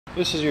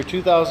This is your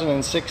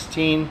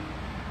 2016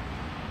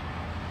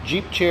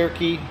 Jeep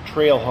Cherokee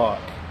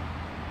Trailhawk.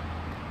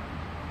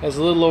 Has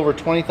a little over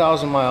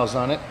 20,000 miles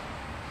on it.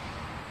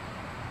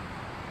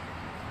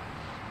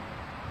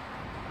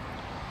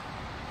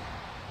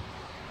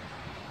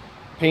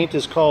 Paint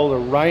is called a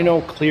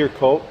Rhino Clear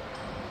Coat.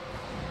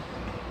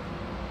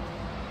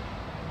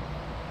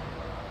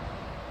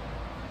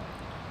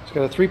 It's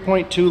got a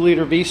 3.2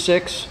 liter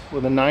V6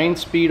 with a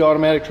 9-speed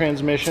automatic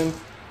transmission.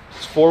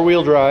 It's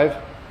 4-wheel drive.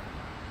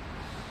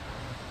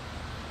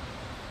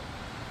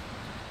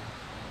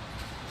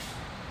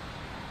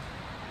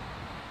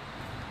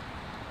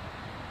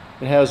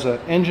 It has an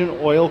engine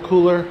oil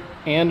cooler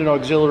and an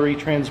auxiliary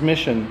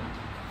transmission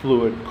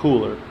fluid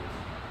cooler.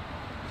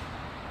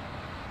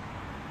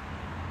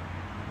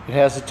 It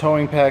has a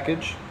towing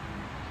package.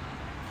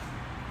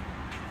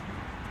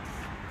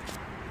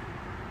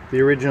 The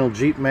original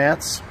Jeep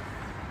mats.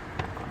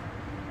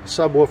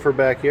 Subwoofer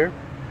back here.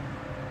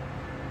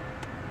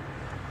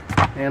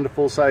 And a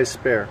full-size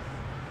spare.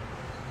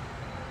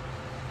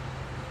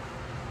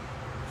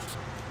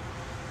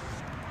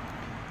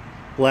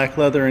 Black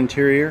leather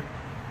interior.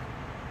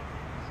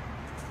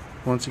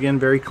 Once again,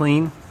 very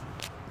clean.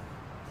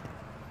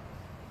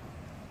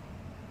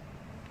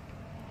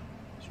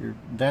 There's your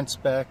vents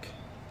back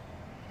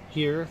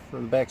here for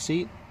the back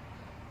seat.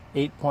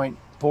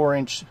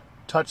 8.4-inch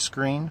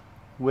touchscreen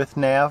with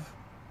nav.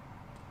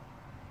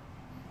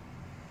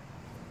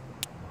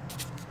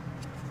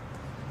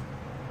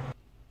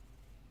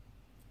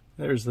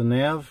 There's the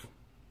nav.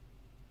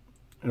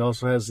 It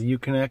also has the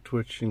Uconnect,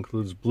 which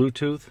includes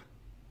Bluetooth.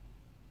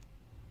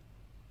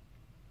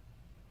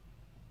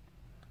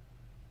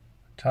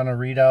 Ton of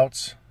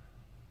readouts,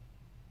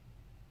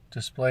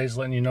 displays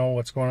letting you know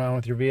what's going on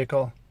with your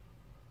vehicle.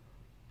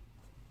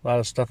 A lot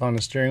of stuff on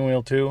the steering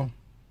wheel too.